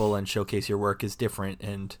with people and showcase your work is different.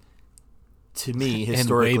 And to me,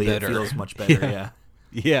 historically, it feels much better.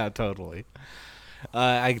 Yeah, totally.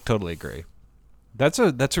 I totally agree. That's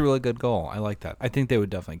a really good goal. I like that. I think they would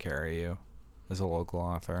definitely carry you as a local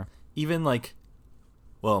author. Even like,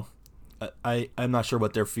 well, I'm not sure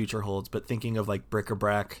what their future holds, but thinking of like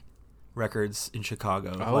Bric-a-Brac Records in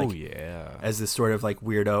Chicago. Oh, like, yeah. As this sort of like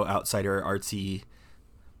weirdo outsider artsy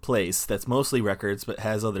place that's mostly records but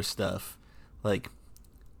has other stuff. Like,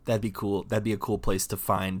 that'd be cool. That'd be a cool place to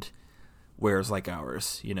find wares like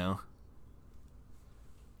ours, you know?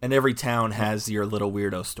 And every town has your little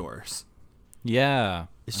weirdo stores. Yeah.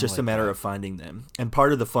 It's just a matter of finding them. And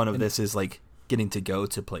part of the fun of this is like getting to go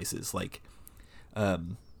to places like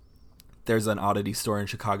there's an oddity store in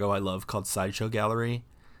Chicago I love called Sideshow Gallery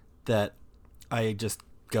that I just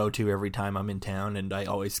go to every time I'm in town, and I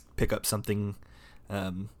always pick up something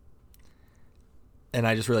and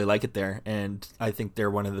I just really like it there. And I think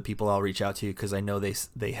they're one of the people I'll reach out to because I know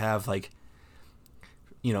they have like,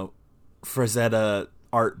 you know, Frazetta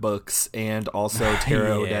art books and also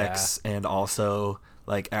tarot decks and also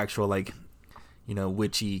like actual like, you know,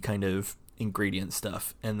 witchy kind of ingredient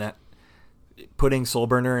stuff. And that putting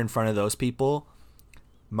Soulburner in front of those people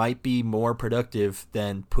might be more productive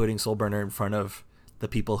than putting Soulburner in front of the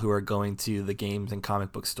people who are going to the games and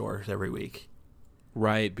comic book stores every week.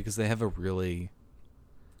 Right, because they have a really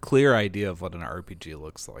clear idea of what an RPG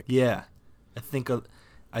looks like. Yeah.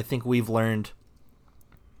 I think we've learned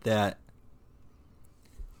that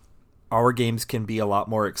our games can be a lot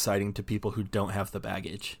more exciting to people who don't have the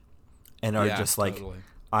baggage and are just like, totally.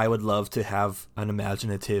 I would love to have an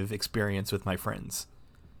imaginative experience with my friends.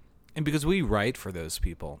 And because we write for those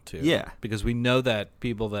people, too. Yeah. Because we know that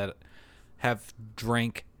people that have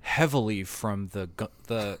drank heavily from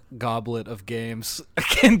the goblet of games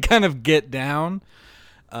can kind of get down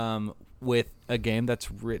with a game that's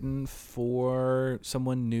written for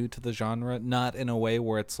someone new to the genre, not in a way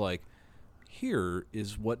where it's like, here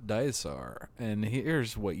is what dice are, and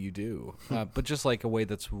here's what you do. But just like a way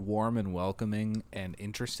that's warm and welcoming and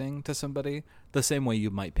interesting to somebody, the same way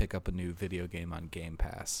you might pick up a new video game on Game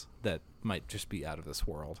Pass that might just be out of this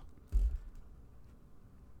world.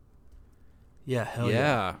 Yeah, hell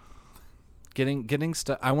yeah. Getting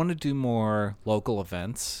stuff. I want to do more local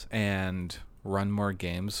events and run more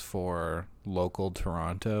games for local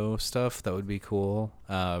Toronto stuff. That would be cool.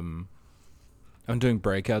 I'm doing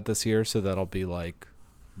Breakout this year, so that'll be like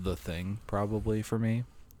the thing probably for me.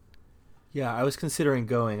 Yeah, I was considering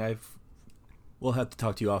going. We'll have to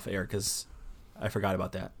talk to you off air because I forgot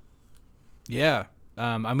about that. Yeah,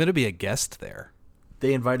 I'm going to be a guest there.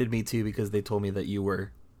 They invited me too because they told me that you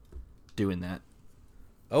were doing that.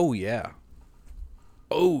 Oh yeah.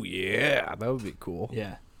 Oh yeah, that would be cool.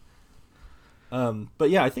 Yeah. But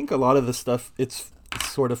yeah, I think a lot of the stuff it's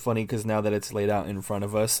sort of funny because now that it's laid out in front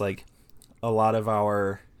of us, like, a lot of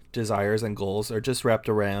our desires and goals are just wrapped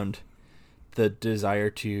around the desire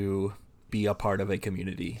to be a part of a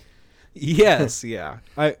community. Yes, yeah.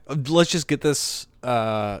 Let's just get this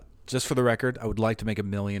just for the record. I would like to make $1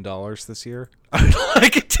 million this year. I would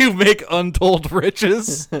like to make untold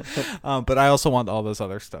riches. But I also want all this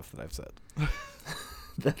other stuff that I've said.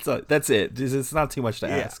 That's it. It's not too much to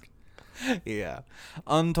ask. Yeah.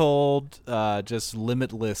 Untold, just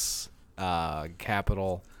limitless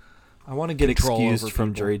capital. I want to get excused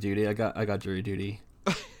from jury duty. I got jury duty.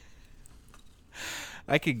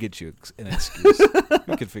 I could get you an excuse.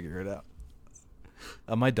 We could figure it out.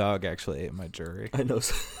 My dog actually ate my jury. I know.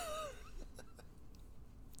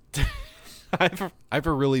 I have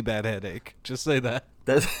a really bad headache. Just say that.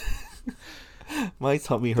 That's my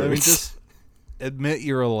tummy hurts. I mean, just admit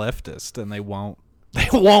you're a leftist, and they won't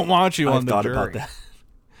want you on the thought jury. about that.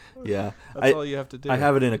 Yeah, That's all you have to do. I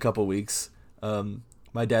have it in a couple weeks.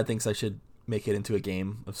 My dad thinks I should make it into a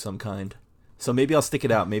game of some kind, so maybe I'll stick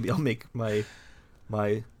it out. Maybe I'll make my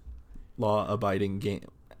law-abiding game.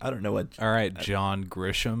 I don't know what. All right, John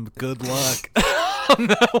Grisham. Good luck on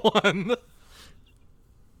that one.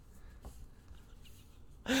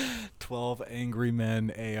 12 Angry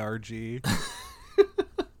Men ARG.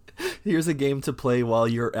 Here's a game to play while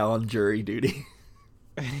you're on jury duty.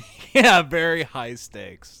 Yeah, very high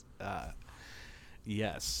stakes.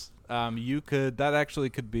 Yes. You could. That actually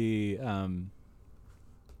could be.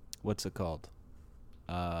 What's it called?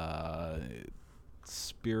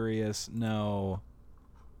 Spurious. No.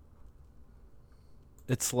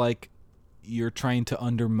 It's like you're trying to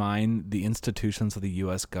undermine the institutions of the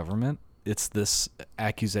U.S. government. It's this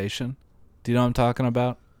accusation. Do you know what I'm talking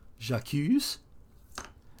about? J'accuse?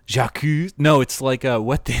 No, it's like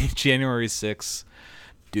what the January 6th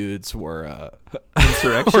dudes were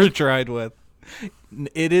Insurrection? were tried with.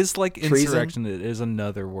 It is like insurrection. Treason? It is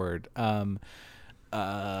another word. Let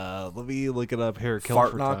me look it up here. Kill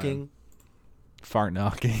Fart for knocking? time. Fart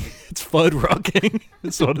knocking. It's fud rocking.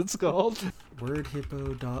 That's what it's called.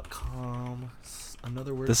 Wordhippo.com.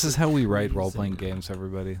 Another word. This is how we write role-playing games,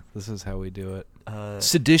 everybody. This is how we do it.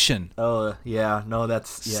 Sedition. Oh, yeah. No,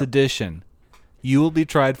 that's... Yeah. Sedition. You will be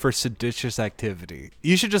tried for seditious activity.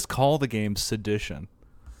 You should just call the game Sedition.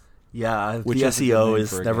 Yeah, Which the is a good SEO name has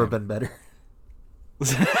for a never game. been better.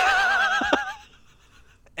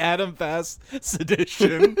 Adam Bass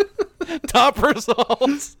Sedition. Top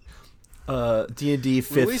results. D&D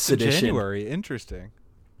 5th Released in edition. January. Interesting.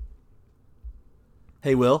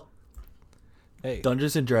 Hey, Will. Hey.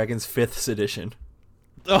 Dungeons & Dragons 5th edition.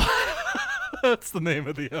 Oh, that's the name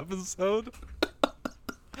of the episode.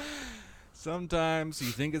 Sometimes you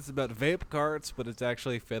think it's about vape carts, but it's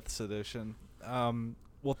actually 5th edition.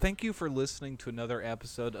 Well, thank you for listening to another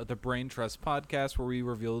episode of the Brain Trust podcast, where we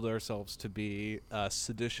revealed ourselves to be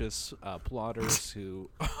seditious plotters who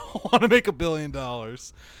want to make $1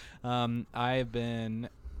 billion. I've been,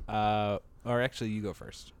 or actually, you go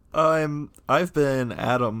first. I've been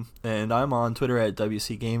Adam, and I'm on Twitter at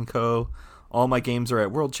WC Game Co. All my games are at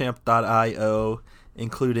worldchamp.io,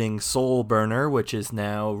 including Soul Burner, which is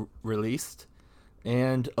now released,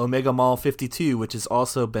 and Omega Mall 52, which has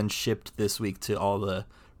also been shipped this week to all the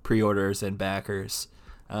pre-orders and backers.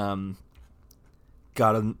 Got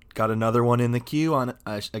another one in the queue.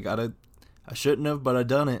 I shouldn't have, but I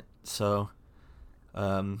done it. So,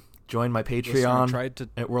 join my Patreon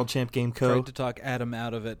at World Champ Game Co. Tried to talk Adam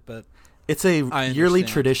out of it, but it's a yearly understand.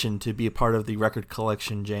 tradition to be a part of the record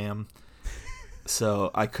collection jam.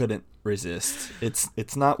 So I couldn't resist.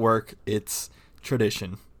 It's not work. It's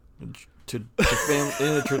tradition. To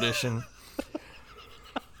in a tradition.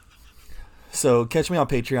 So catch me on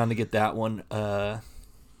Patreon to get that one.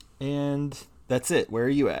 And that's it. Where are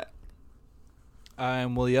you at?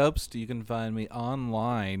 I'm Will Yobst. You can find me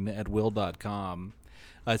online at will.com.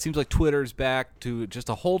 It seems like Twitter's back to just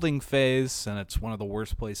a holding phase, and it's one of the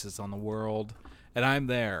worst places on the world. And I'm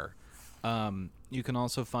there. You can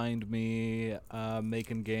also find me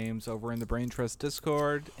making games over in the Brain Trust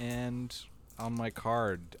Discord and on my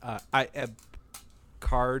card. I have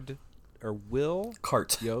card or Will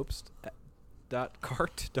Cart. Yobst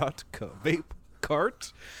 .cart.co. Vape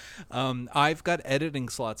cart. I've got editing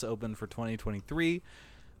slots open for 2023.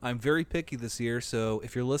 I'm very picky this year, so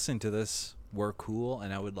if you're listening to this, we're cool,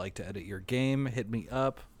 and I would like to edit your game. Hit me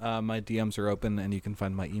up. My DMs are open, and you can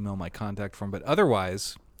find my email, my contact form. But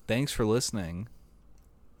otherwise, thanks for listening.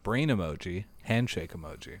 Brain emoji, handshake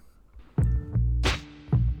emoji.